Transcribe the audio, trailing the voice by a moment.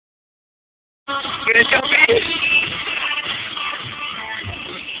You gonna show me?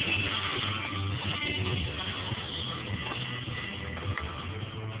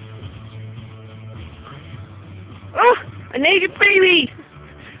 Oh, a native baby!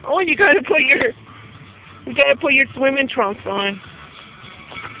 Oh, you gotta put your swimming trunks on.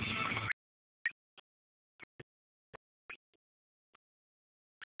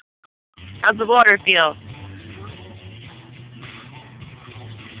 How's the water feel?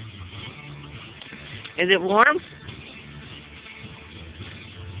 Is it warm?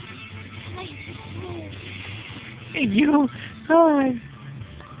 Hey, you. Hi.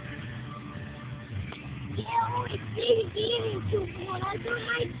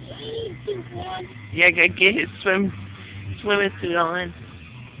 Yeah, I gotta get his swimming suit on.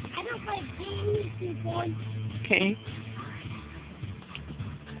 I don't like bathing suit on. Okay.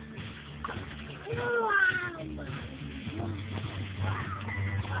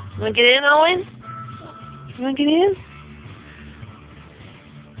 You wanna get in, Owen? You wanna get in?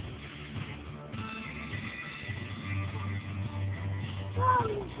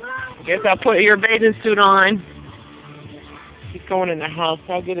 Guess I'll put your bathing suit on. He's going in the house.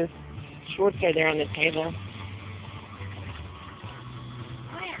 I'll get his shorts right there on the table.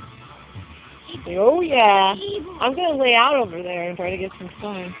 Oh yeah. I'm gonna lay out over there and try to get some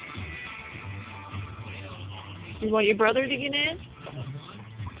sun. You want your brother to get in?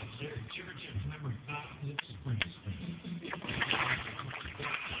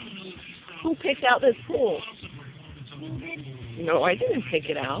 Who picked out this pool? No, I didn't pick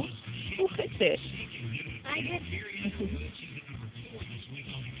it out. Who picked it? I did.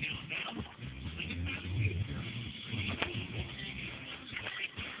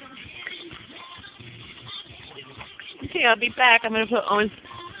 Okay, I'll be back. I'm gonna put Owen's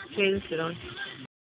bathing suit on.